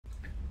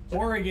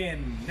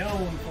Oregon,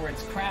 known for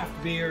its craft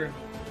beer,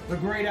 the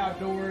great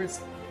outdoors,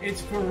 its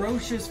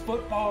ferocious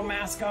football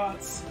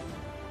mascots,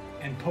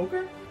 and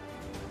poker?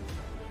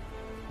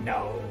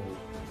 No.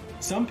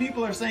 Some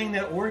people are saying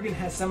that Oregon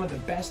has some of the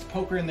best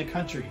poker in the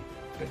country,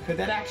 but could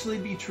that actually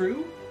be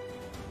true?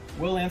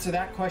 We'll answer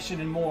that question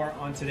and more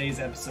on today's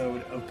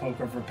episode of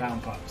Poker for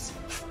Pound Pups.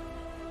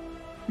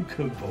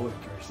 Good boy,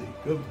 Percy,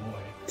 good boy.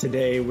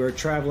 Today we're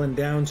traveling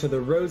down to the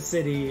Rose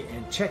City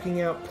and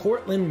checking out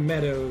Portland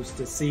Meadows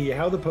to see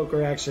how the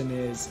poker action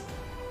is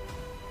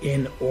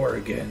in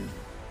Oregon.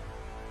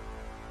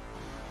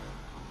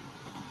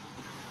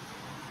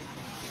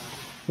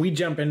 We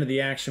jump into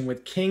the action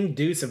with King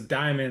Deuce of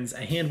Diamonds,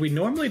 a hand we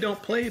normally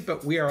don't play,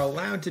 but we are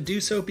allowed to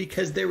do so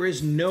because there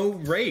is no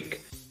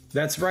rake.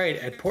 That's right,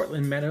 at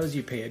Portland Meadows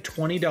you pay a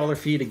 $20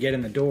 fee to get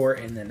in the door,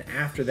 and then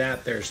after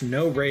that there's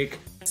no rake.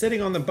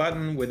 Sitting on the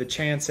button with a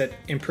chance at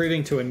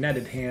improving to a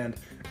netted hand,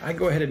 I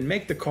go ahead and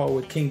make the call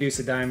with King Deuce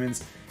of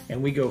Diamonds,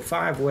 and we go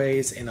 5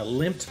 ways in a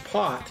limped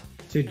pot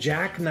to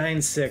Jack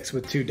 9-6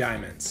 with 2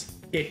 diamonds.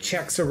 It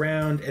checks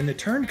around, and the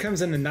turn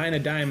comes in the 9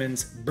 of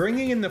diamonds,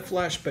 bringing in the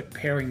flush but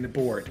pairing the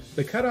board.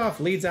 The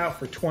cutoff leads out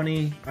for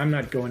 20. I'm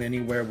not going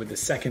anywhere with the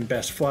second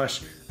best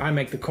flush. I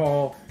make the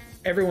call.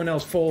 Everyone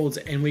else folds,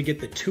 and we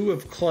get the 2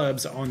 of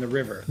clubs on the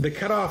river. The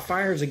cutoff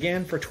fires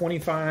again for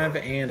 25,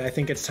 and I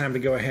think it's time to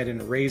go ahead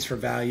and raise for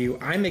value.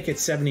 I make it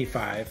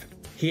 75.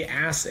 He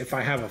asks if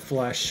I have a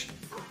flush.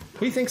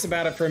 He thinks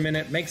about it for a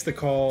minute, makes the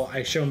call.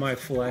 I show my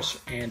flush,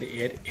 and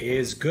it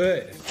is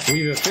good.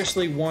 We've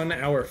officially won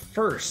our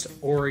first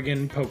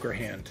Oregon poker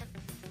hand.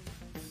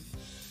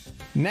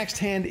 Next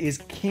hand is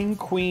King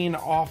Queen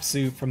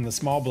offsuit from the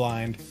small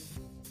blind.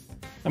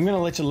 I'm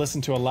gonna let you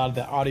listen to a lot of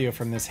the audio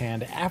from this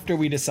hand after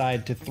we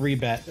decide to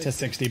 3-bet to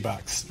 60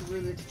 bucks. You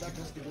really expect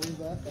us to believe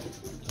that?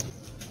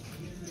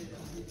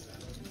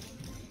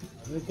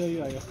 Let me tell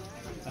you, I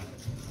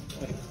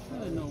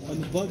know.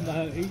 On the button, I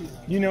had 8.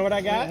 You know what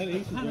I got? I had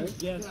 8, right?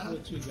 Yes,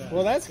 what you got.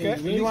 Well, that's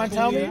good. You want to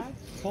tell me?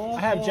 Call,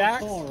 I have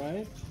jacks. Call,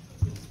 right?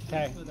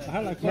 Okay.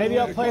 Like maybe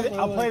I'll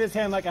play this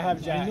hand like I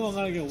have jacks. I know I'm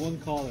gonna get 1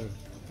 caller.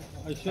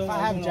 If I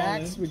have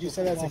jacks, would you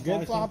say that's a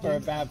good flop or a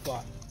bad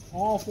flop?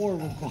 All 4 of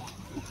them call.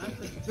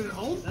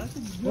 That's a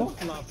good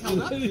flop.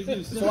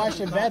 So I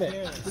should bet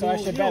it. So I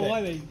should bet it.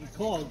 Why they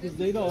call? Because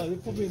they know they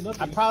put me in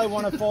nothing. I probably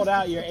want to fold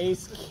out your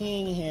ace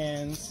king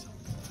hands.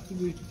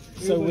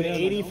 So would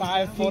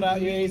 85 fold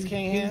out your ace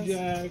king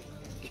hands?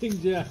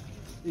 King jack,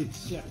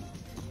 ace jack.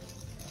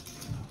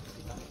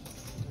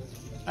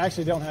 I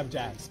actually don't have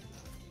jacks.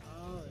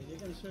 Oh, they're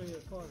gonna show you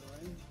a card,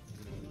 right?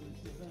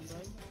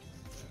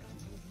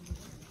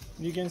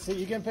 You can see,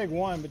 you can pick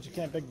one, but you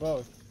can't pick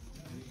both.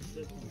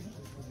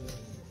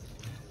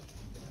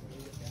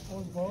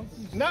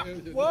 No!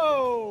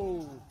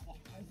 Whoa!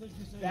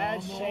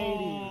 That's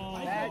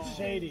shady. That's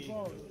shady.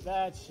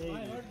 That's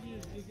shady.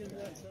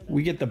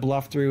 We get the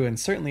bluff through and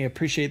certainly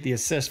appreciate the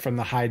assist from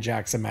the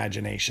hijack's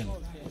imagination.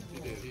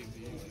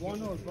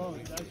 One or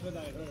both, that's what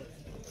I heard.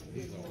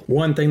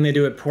 One thing they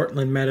do at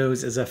Portland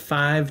Meadows is a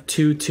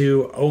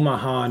 5-2-2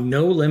 Omaha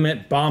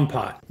no-limit bomb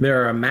pot.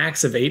 There are a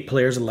max of 8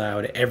 players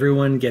allowed.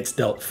 Everyone gets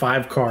dealt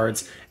 5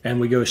 cards, and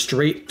we go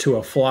straight to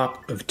a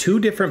flop of 2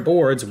 different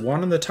boards,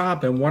 one on the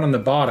top and one on the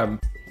bottom.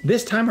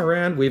 This time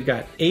around, we've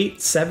got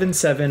 8, 7,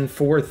 7,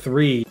 4,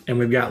 3, and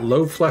we've got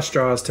low flush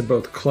draws to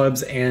both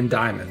clubs and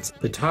diamonds.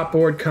 The top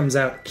board comes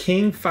out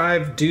King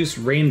 5 Deuce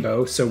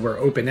Rainbow, so we're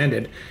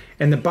open-ended,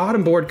 and the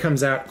bottom board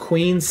comes out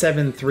Queen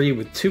 7-3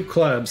 with 2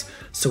 clubs,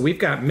 so we've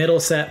got middle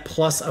set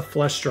plus a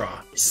flush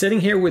draw. Sitting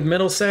here with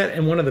middle set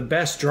and one of the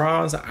best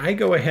draws, I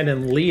go ahead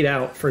and lead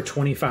out for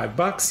 25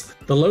 bucks.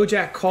 The low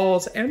jack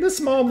calls, and the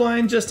small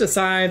blind just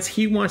decides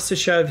he wants to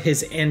shove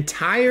his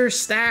entire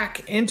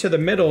stack into the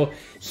middle.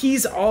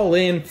 He's all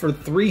in for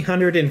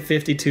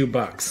 352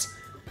 bucks.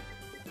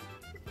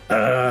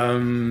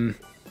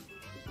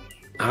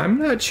 I'm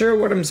not sure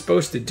what I'm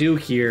supposed to do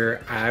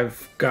here.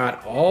 I've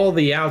got all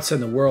the outs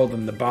in the world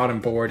on the bottom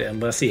board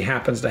unless he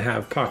happens to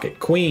have pocket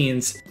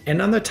queens.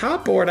 And on the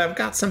top board, I've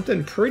got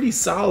something pretty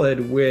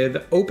solid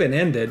with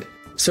open-ended.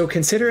 So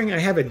considering I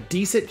have a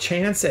decent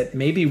chance at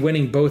maybe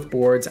winning both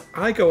boards,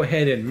 I go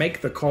ahead and make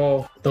the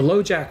call. The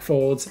low jack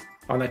folds.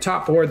 On the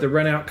top board, the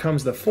run out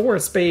comes the 4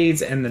 of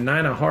spades and the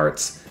 9 of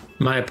hearts.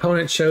 My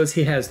opponent shows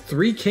he has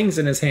 3 kings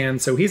in his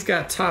hand, so he's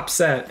got top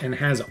set and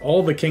has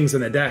all the kings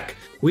in the deck.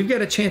 We've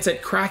got a chance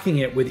at cracking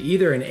it with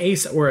either an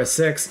ace or a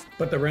 6,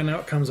 but the run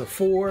out comes a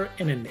 4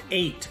 and an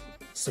 8,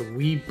 so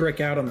we brick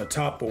out on the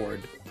top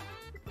board.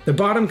 The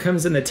bottom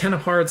comes in the 10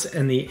 of hearts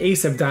and the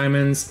ace of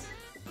diamonds.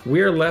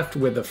 We're left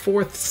with the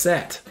 4th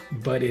set,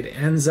 but it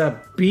ends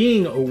up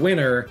being a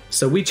winner,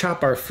 so we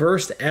chop our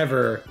first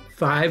ever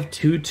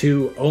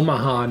 5-2-2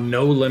 Omaha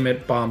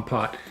no-limit bomb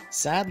pot.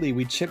 Sadly,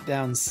 we chipped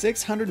down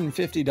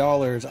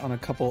 $650 on a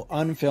couple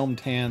unfilmed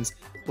hands.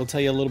 We'll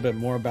tell you a little bit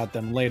more about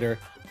them later,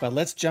 but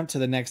let's jump to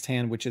the next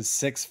hand, which is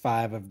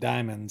 6-5 of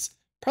diamonds.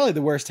 Probably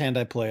the worst hand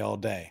I play all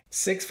day.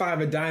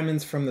 6-5 of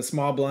diamonds from the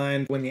small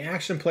blind. When the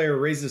action player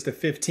raises to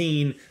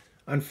 15,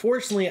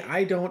 unfortunately,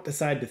 I don't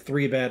decide to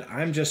 3-bet.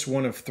 I'm just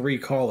one of 3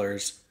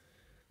 callers.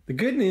 The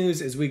good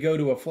news is we go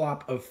to a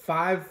flop of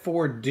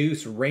 5-4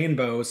 deuce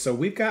rainbow, so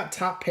we've got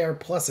top pair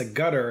plus a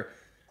gutter.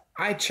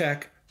 I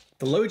check,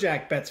 the low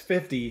jack bets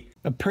 50.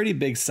 A pretty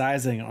big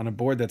sizing on a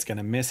board that's going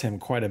to miss him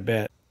quite a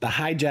bit. The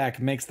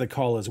hijack makes the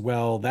call as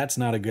well. That's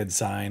not a good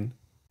sign.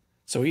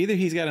 So either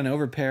he's got an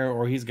overpair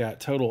or he's got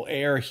total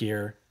air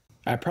here.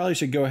 I probably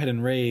should go ahead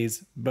and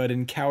raise, but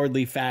in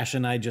cowardly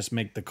fashion, I just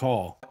make the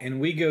call. And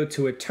we go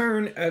to a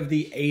turn of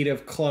the 8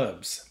 of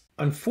clubs.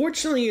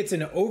 Unfortunately, it's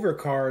an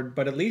overcard,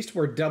 but at least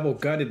we're double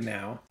gutted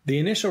now. The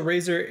initial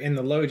raiser in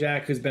the low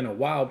jack, who's been a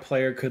wild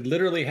player, could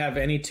literally have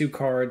any 2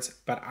 cards,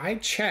 but I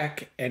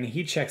check and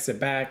he checks it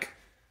back.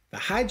 The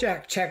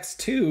hijack checks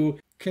too.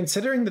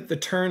 Considering that the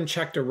turn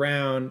checked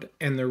around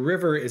and the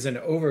river is an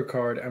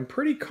overcard, I'm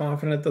pretty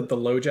confident that the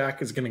low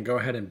jack is going to go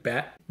ahead and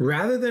bet.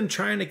 Rather than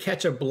trying to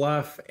catch a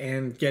bluff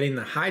and getting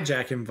the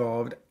hijack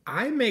involved,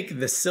 I make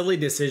the silly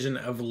decision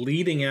of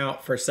leading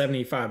out for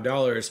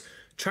 $75,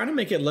 trying to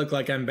make it look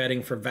like I'm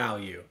betting for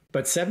value.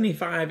 But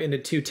 75 into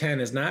 210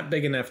 is not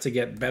big enough to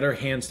get better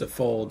hands to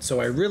fold,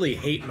 so I really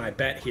hate my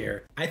bet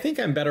here. I think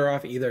I'm better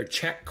off either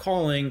check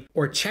calling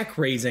or check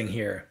raising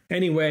here.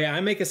 Anyway,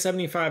 I make a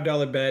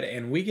 $75 bet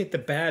and we get the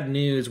bad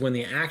news when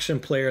the action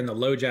player in the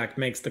low jack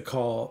makes the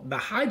call. The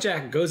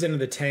hijack goes into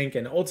the tank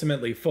and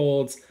ultimately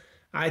folds.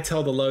 I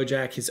tell the low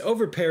jack his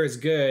overpair is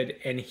good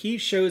and he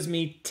shows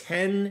me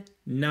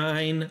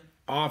 10-9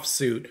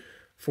 offsuit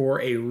for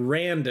a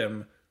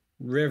random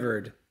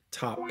rivered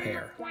top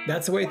pair.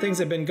 That's the way things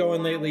have been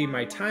going lately.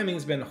 My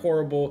timing's been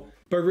horrible,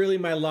 but really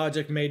my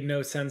logic made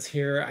no sense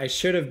here. I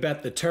should have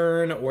bet the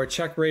turn or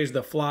check raised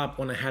the flop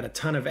when I had a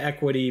ton of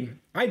equity.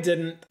 I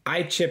didn't.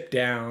 I chipped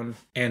down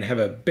and have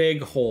a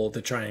big hole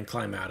to try and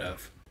climb out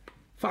of.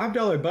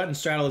 $5 button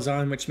straddle is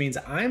on, which means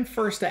I'm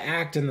first to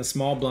act in the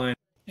small blind.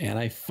 And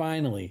I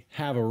finally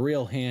have a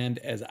real hand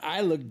as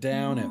I look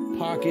down at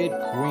pocket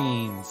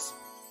queens.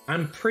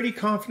 I'm pretty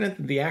confident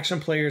that the action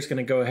player is going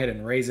to go ahead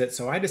and raise it,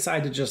 so I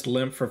decide to just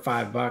limp for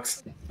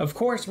 $5. Of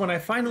course, when I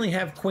finally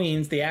have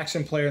queens, the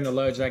action player in the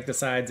low jack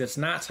decides it's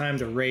not time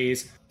to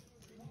raise.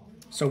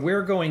 So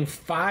we're going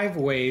 5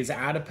 ways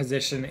out of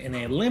position in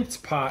a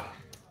limped pot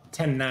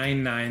to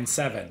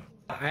 9-9-7.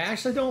 I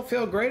actually don't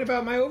feel great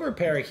about my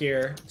overpair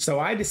here, so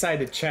I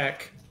decide to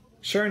check.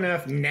 Sure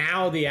enough,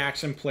 now the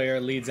action player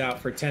leads out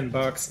for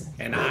 $10,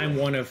 and I'm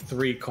one of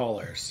 3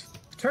 callers.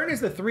 Turn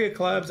is the 3 of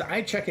clubs.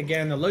 I check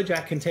again. The low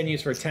jack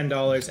continues for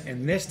 $10,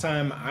 and this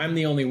time I'm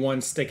the only one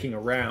sticking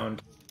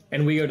around,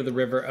 and we go to the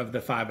river of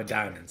the 5 of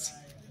diamonds.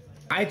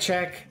 I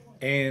check,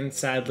 and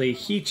sadly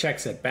he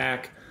checks it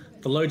back.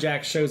 The low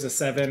jack shows a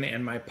 7,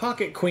 and my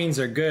pocket queens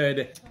are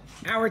good.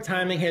 Our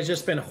timing has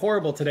just been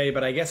horrible today,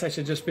 but I guess I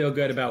should just feel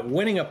good about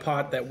winning a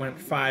pot that went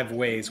 5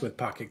 ways with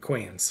pocket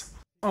queens.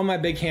 All my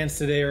big hands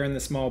today are in the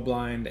small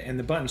blind, and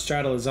the button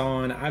straddle is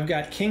on. I've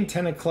got king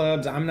 10 of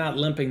clubs. I'm not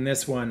limping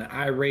this one.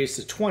 I raise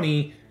to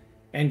 20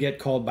 and get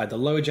called by the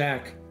low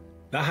jack,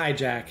 the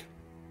hijack,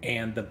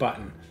 and the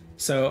button.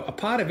 So a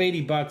pot of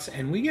 $80,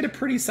 and we get a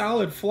pretty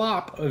solid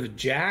flop of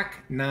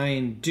jack,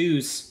 9,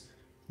 deuce,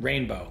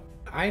 rainbow.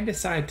 I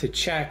decide to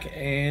check,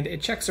 and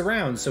it checks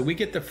around, so we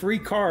get the free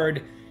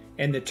card,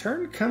 and the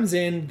turn comes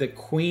in the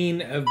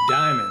queen of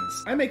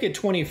diamonds. I make it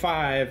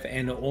 25,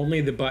 and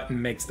only the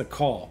button makes the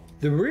call.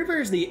 The river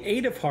is the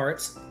 8 of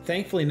hearts,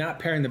 thankfully not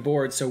pairing the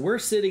board, so we're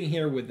sitting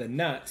here with the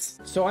nuts.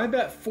 So I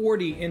bet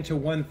 40 into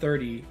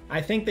 130.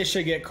 I think this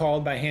should get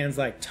called by hands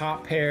like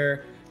top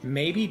pair,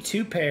 maybe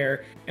 2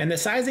 pair, and the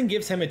sizing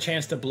gives him a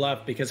chance to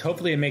bluff because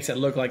hopefully it makes it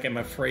look like I'm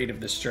afraid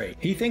of the straight.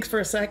 He thinks for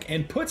a sec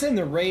and puts in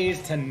the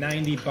raise to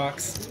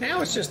 $90.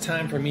 Now it's just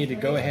time for me to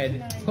go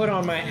ahead, put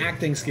on my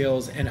acting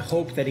skills, and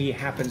hope that he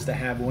happens to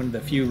have one of the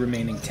few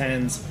remaining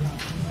 10s.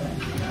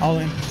 All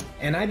in.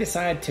 And I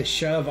decide to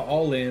shove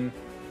all in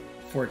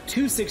for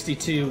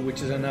 $262,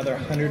 which is another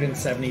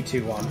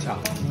 $172 on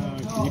top.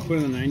 Can you put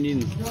in the 90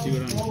 and see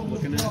what I'm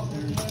looking at?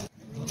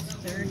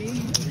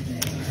 30.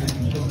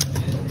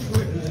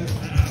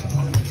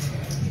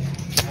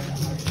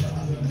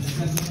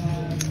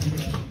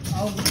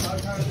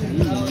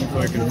 If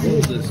I can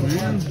hold this,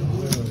 man.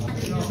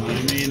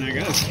 I mean, I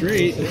got it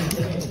straight.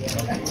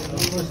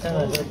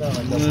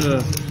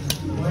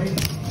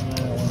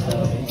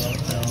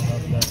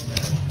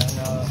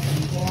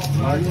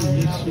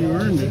 You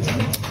earned it.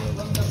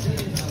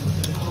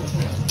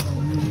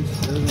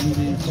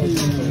 72.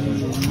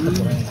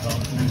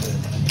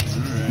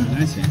 Alright,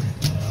 nice hand.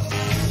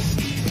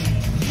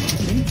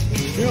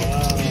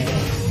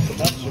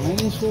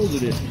 Almost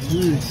folded it.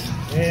 Nice.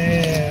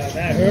 Yeah,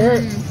 that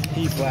hurt.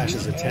 He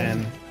flashes a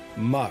 10,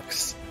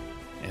 mucks,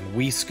 and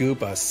we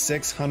scoop a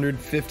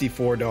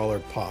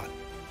 $654 pot.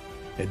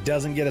 It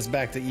doesn't get us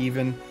back to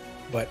even,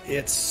 but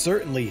it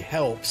certainly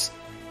helps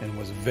and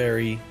was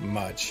very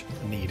much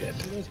needed.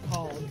 It was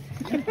called.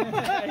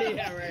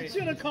 Yeah, right.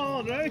 Should have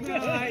called, right? No,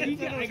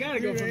 I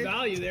gotta go for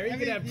value there. You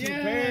could have 2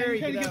 pair,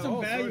 you could have some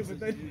all value, sorts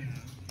but of... then.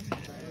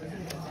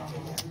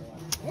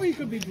 Oh, you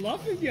could be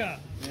bluffing, yeah.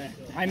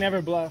 I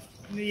never bluff.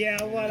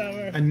 Yeah,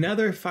 whatever.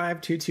 Another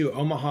 522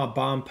 Omaha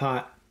bomb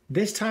pot.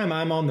 This time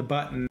I'm on the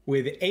button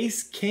with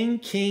ace, king,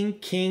 king,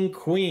 king,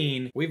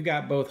 queen. We've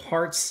got both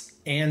hearts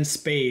and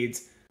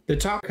spades. The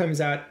top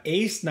comes out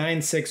ace,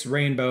 9, 6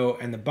 rainbow,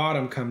 and the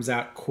bottom comes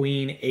out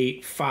queen,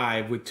 8,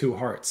 5 with 2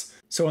 hearts.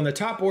 So on the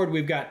top board,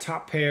 we've got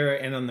top pair,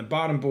 and on the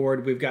bottom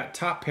board, we've got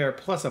top pair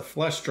plus a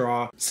flush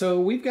draw. So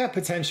we've got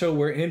potential,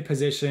 we're in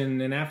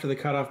position, and after the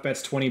cutoff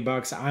bet's 20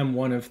 bucks, I'm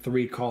one of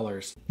 3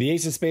 callers. The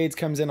ace of spades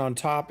comes in on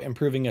top,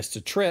 improving us to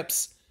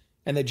trips,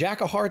 and the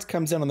jack of hearts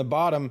comes in on the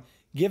bottom,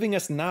 giving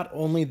us not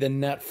only the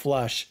nut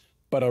flush,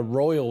 but a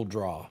royal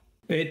draw.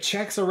 It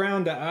checks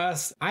around to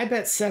us. I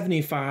bet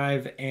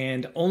 75,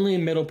 and only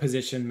middle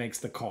position makes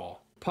the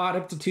call. Pot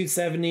up to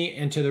 270,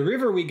 and to the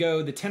river we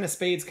go. The 10 of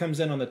spades comes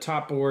in on the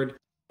top board,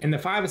 and the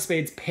 5 of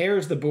spades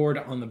pairs the board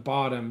on the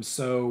bottom,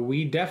 so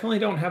we definitely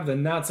don't have the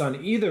nuts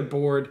on either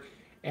board,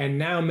 and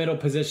now middle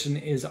position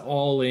is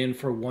all in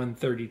for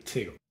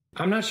 132.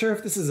 I'm not sure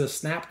if this is a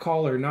snap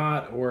call or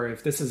not, or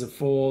if this is a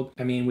fold.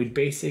 I mean, we'd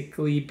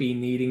basically be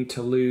needing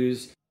to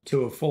lose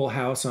to a full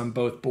house on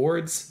both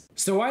boards.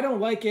 So I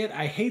don't like it.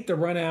 I hate the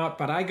run out,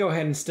 but I go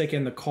ahead and stick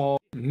in the call.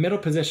 Middle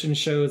position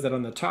shows that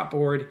on the top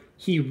board,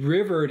 he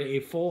rivered a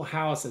full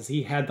house as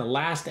he had the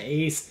last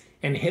ace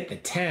and hit the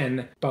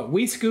 10, but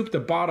we scooped the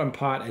bottom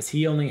pot as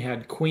he only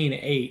had queen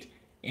 8,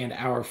 and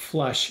our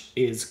flush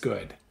is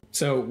good.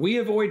 So we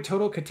avoid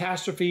total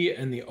catastrophe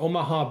in the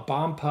Omaha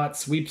bomb pot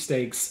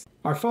sweepstakes.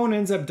 Our phone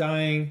ends up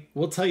dying.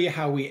 We'll tell you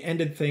how we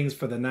ended things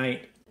for the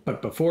night.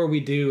 But before we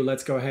do,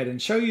 let's go ahead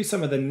and show you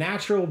some of the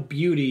natural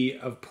beauty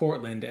of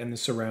Portland and the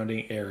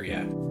surrounding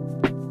area.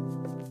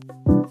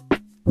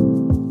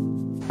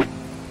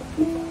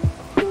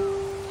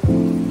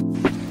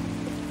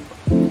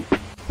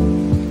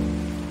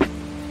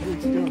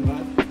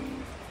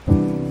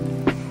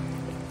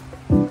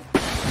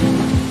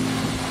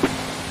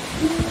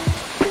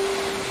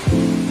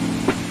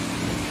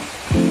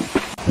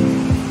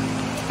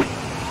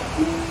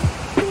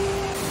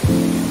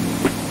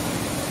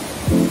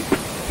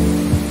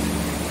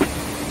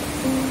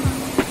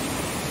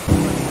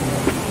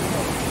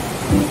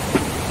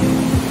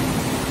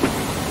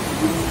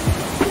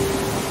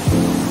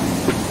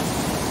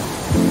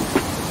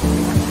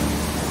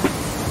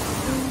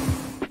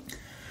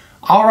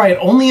 All right,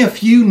 only a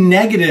few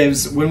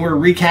negatives when we're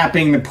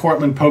recapping the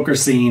Portland poker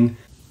scene.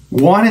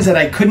 One is that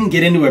I couldn't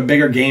get into a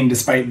bigger game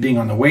despite being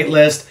on the wait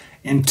list.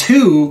 And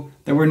 2,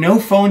 there were no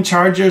phone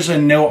chargers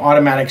and no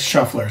automatic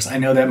shufflers. I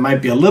know that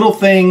might be a little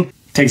thing,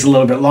 takes a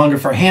little bit longer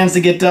for hands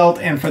to get dealt,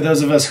 and for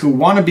those of us who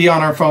want to be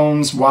on our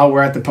phones while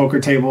we're at the poker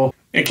table,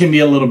 it can be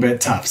a little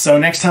bit tough. So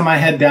next time I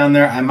head down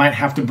there, I might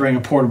have to bring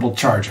a portable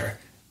charger.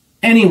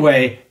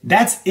 Anyway,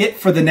 that's it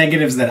for the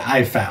negatives that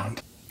I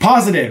found.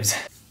 Positives.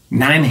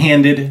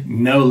 9-handed,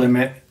 no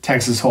limit,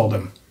 Texas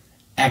Hold'em.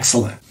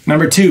 Excellent.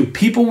 Number 2,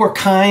 people were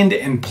kind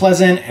and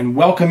pleasant and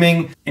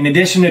welcoming. In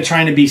addition to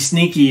trying to be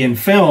sneaky in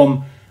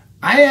film,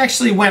 I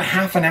actually went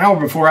half an hour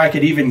before I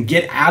could even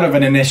get out of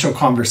an initial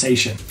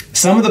conversation.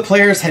 Some of the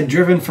players had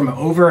driven from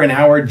over an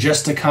hour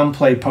just to come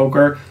play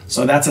poker,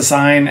 so that's a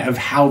sign of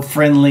how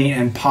friendly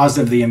and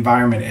positive the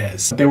environment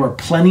is. There were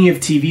plenty of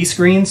TV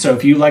screens, so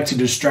if you like to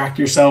distract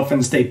yourself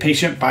and stay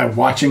patient by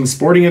watching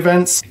sporting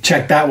events,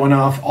 check that one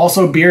off.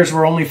 Also, beers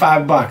were only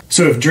 $5,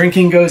 so if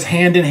drinking goes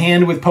hand in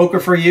hand with poker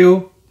for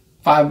you,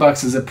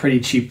 $5 is a pretty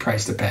cheap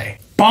price to pay.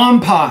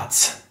 Bomb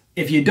pots.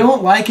 If you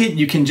don't like it,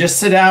 you can just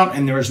sit out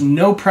and there is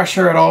no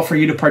pressure at all for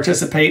you to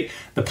participate.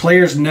 The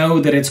players know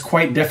that it's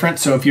quite different,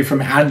 so if you're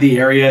from out of the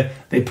area,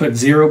 they put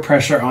 0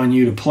 pressure on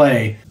you to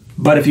play.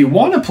 But if you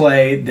want to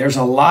play, there's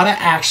a lot of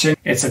action.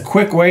 It's a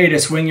quick way to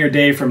swing your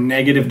day from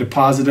negative to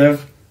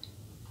positive,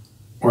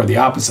 or the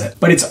opposite.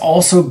 But it's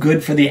also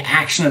good for the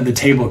action of the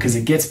table because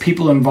it gets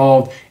people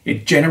involved,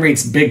 it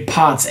generates big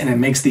pots, and it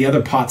makes the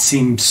other pots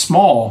seem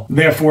small.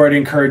 Therefore, it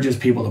encourages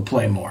people to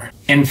play more.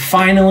 And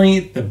finally,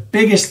 the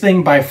biggest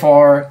thing by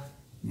far,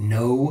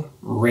 no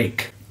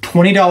rake.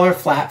 $20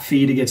 flat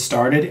fee to get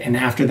started, and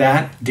after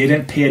that,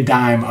 didn't pay a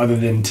dime other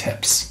than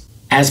tips.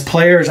 As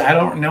players, I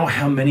don't know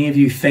how many of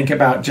you think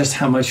about just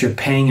how much you're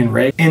paying in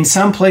rake. In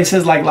some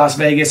places like Las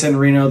Vegas and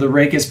Reno, the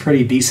rake is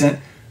pretty decent.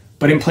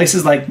 But in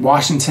places like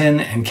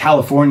Washington and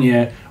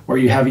California, where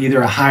you have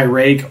either a high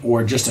rake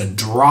or just a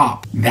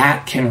drop,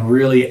 that can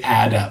really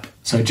add up.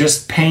 So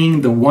just paying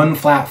the 1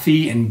 flat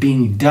fee and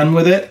being done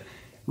with it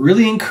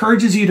really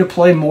encourages you to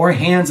play more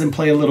hands and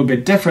play a little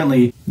bit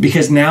differently,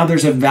 because now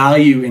there's a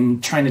value in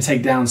trying to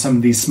take down some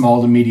of these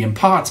small to medium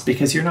pots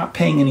because you're not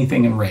paying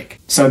anything in rake.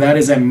 So that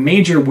is a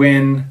major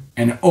win.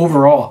 And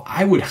overall,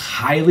 I would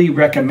highly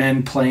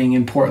recommend playing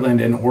in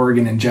Portland and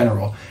Oregon in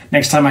general.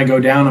 Next time I go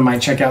down, I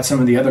might check out some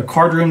of the other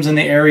card rooms in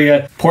the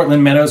area.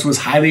 Portland Meadows was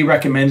highly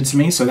recommended to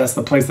me, so that's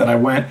the place that I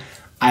went.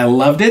 I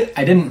loved it.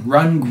 I didn't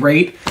run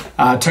great.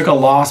 Took a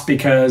loss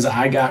because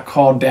I got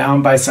called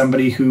down by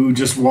somebody who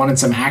just wanted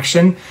some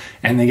action,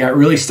 and they got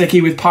really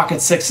sticky with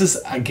pocket sixes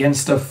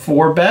against a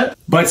 4-bet.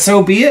 But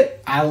so be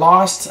it. I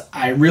lost.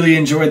 I really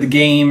enjoyed the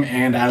game,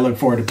 and I look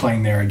forward to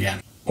playing there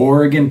again.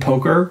 Oregon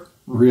poker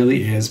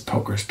really is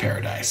poker's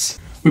paradise.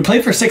 We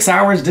played for 6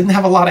 hours, didn't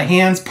have a lot of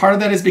hands. Part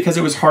of that is because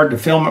it was hard to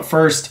film at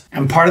first,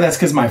 and part of that's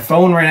because my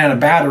phone ran out of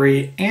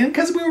battery, and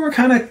because we were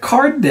kind of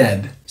card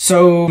dead.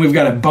 So we've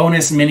got a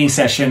bonus mini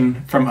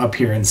session from up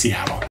here in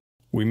Seattle.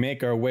 We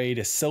make our way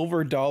to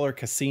Silver Dollar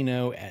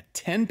Casino at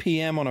 10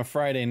 p.m. on a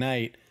Friday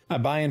night. I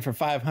buy in for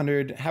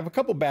 500, have a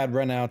couple bad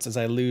runouts as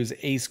I lose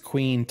ace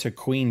queen to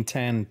queen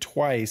 10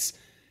 twice.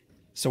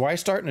 So I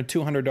start in a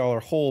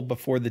 $200 hole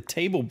before the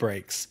table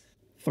breaks.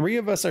 3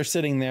 of us are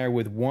sitting there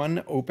with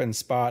 1 open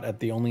spot at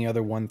the only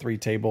other 1-3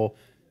 table.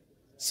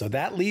 So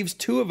that leaves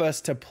 2 of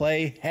us to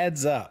play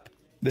heads up.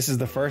 This is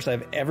the first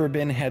I've ever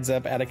been heads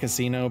up at a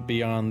casino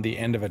beyond the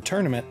end of a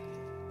tournament.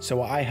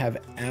 So I have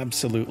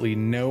absolutely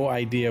no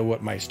idea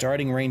what my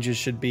starting ranges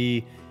should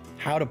be,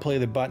 how to play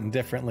the button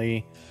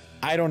differently.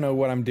 I don't know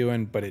what I'm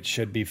doing, but it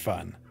should be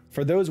fun.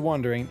 For those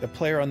wondering, the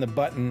player on the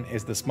button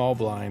is the small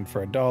blind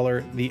for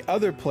 $1. The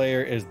other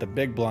player is the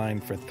big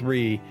blind for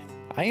 $3.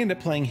 I end up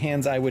playing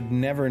hands I would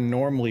never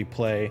normally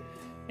play,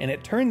 and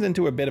it turns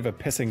into a bit of a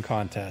pissing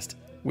contest,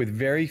 with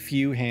very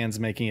few hands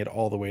making it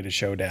all the way to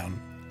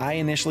showdown. I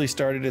initially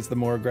started as the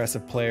more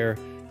aggressive player,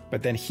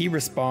 but then he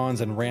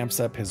responds and ramps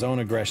up his own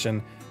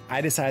aggression.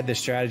 I decide the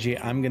strategy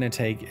I'm going to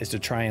take is to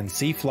try and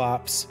see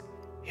flops,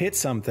 hit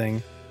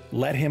something,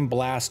 let him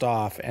blast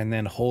off, and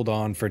then hold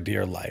on for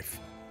dear life.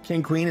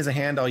 King Queen is a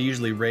hand I'll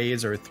usually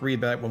raise or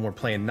 3-bet when we're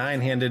playing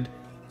 9-handed,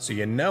 so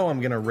you know I'm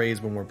going to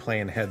raise when we're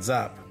playing heads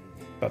up.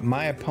 But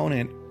my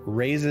opponent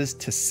raises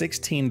to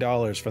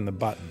 $16 from the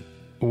button.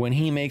 When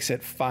he makes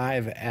it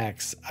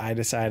 5x, I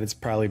decide it's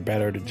probably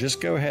better to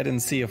just go ahead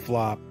and see a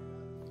flop.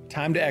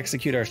 Time to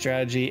execute our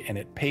strategy, and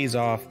it pays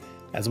off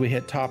as we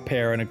hit top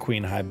pair on a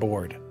queen high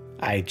board.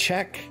 I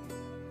check,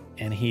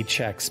 and he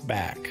checks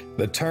back.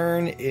 The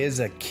turn is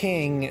a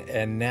king,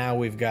 and now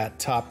we've got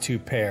top 2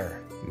 pair.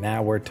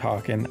 Now we're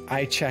talking.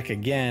 I check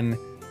again.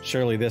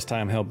 Surely this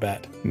time he'll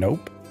bet.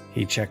 Nope.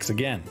 He checks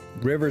again.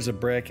 River's a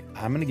brick.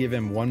 I'm gonna give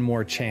him one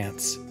more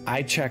chance.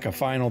 I check a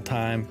final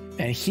time,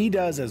 and he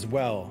does as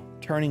well,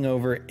 turning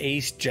over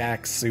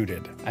ace-jack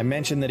suited. I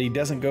mentioned that he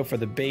doesn't go for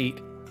the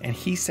bait, and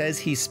he says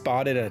he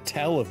spotted a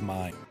tell of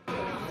mine.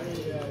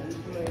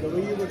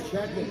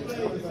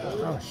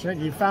 Oh shit,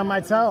 you found my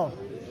tell.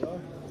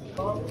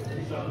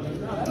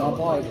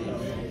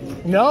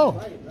 No,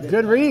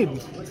 good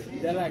read.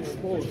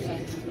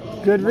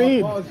 Good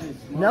read.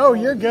 No,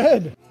 you're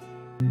good.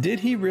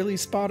 Did he really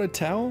spot a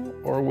tell,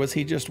 or was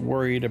he just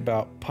worried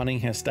about punting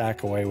his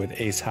stack away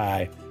with ace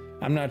high?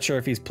 I'm not sure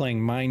if he's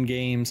playing mind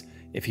games,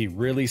 if he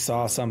really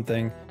saw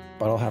something,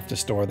 but I'll have to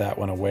store that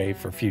one away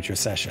for future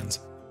sessions.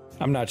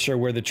 I'm not sure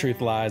where the truth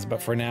lies,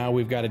 but for now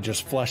we've got to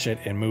just flush it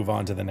and move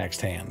on to the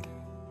next hand.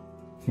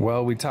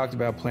 Well, we talked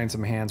about playing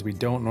some hands we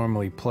don't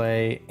normally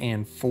play,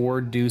 and 4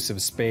 deuce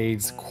of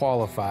spades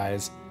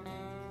qualifies.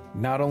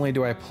 Not only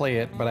do I play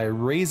it, but I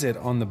raise it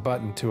on the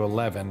button to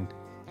 11,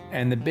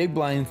 and the big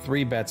blind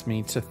 3-bets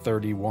me to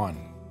 31.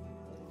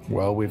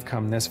 Well, we've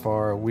come this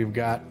far, we've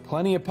got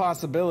plenty of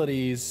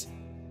possibilities,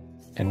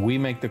 and we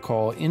make the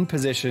call in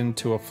position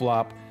to a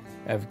flop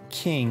of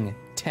king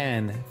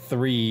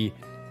 10-3.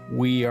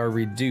 We are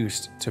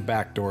reduced to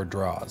backdoor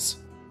draws.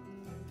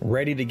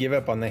 Ready to give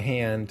up on the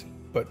hand,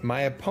 but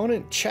my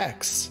opponent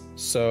checks,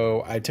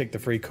 so I take the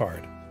free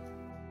card.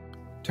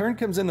 Turn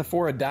comes in the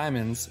 4 of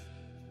diamonds,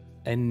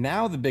 and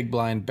now the big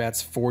blind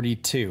bets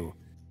 42.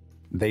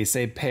 They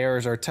say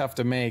pairs are tough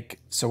to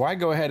make, so I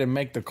go ahead and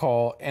make the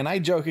call, and I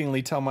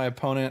jokingly tell my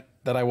opponent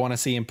that I want to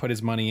see him put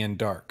his money in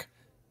dark.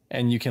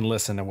 And you can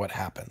listen to what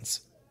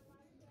happens.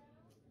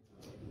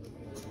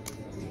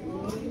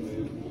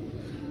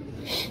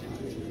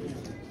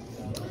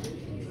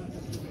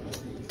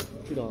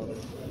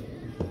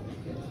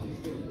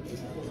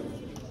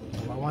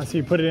 I want to see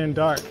you put it in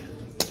dark.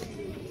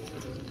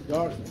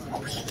 Dark.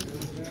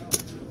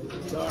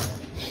 Dark.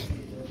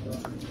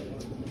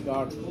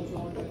 Dark.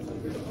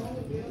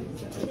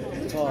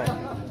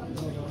 Oh.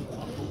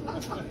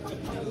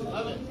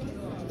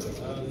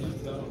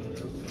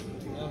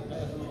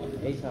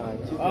 Ace high.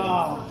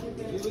 Ah.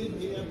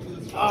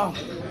 Ah.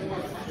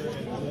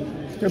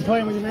 Good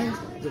playing with you, man.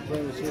 Good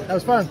playing with you. That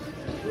was fun.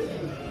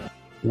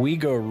 We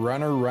go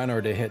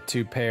runner to hit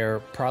 2 pair.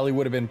 Probably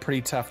would have been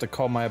pretty tough to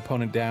call my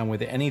opponent down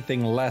with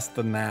anything less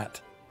than that.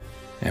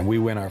 And we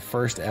win our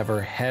first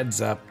ever heads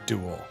up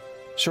duel.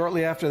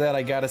 Shortly after that,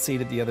 I got a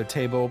seat at the other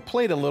table,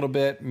 played a little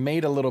bit,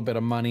 made a little bit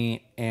of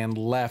money, and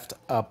left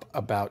up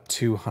about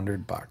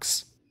 200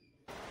 bucks.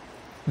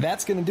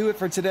 That's going to do it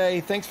for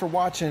today. Thanks for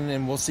watching,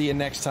 and we'll see you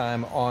next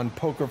time on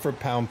Poker for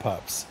Pound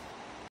Pups.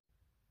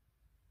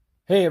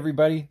 Hey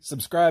everybody,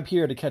 subscribe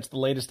here to catch the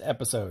latest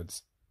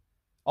episodes.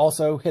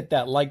 Also, hit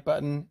that like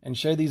button and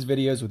share these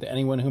videos with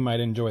anyone who might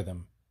enjoy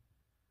them.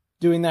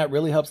 Doing that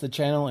really helps the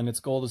channel and its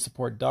goal to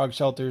support dog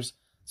shelters,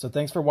 so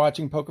thanks for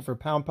watching Poker for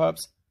Pound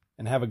Pups,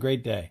 and have a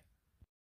great day.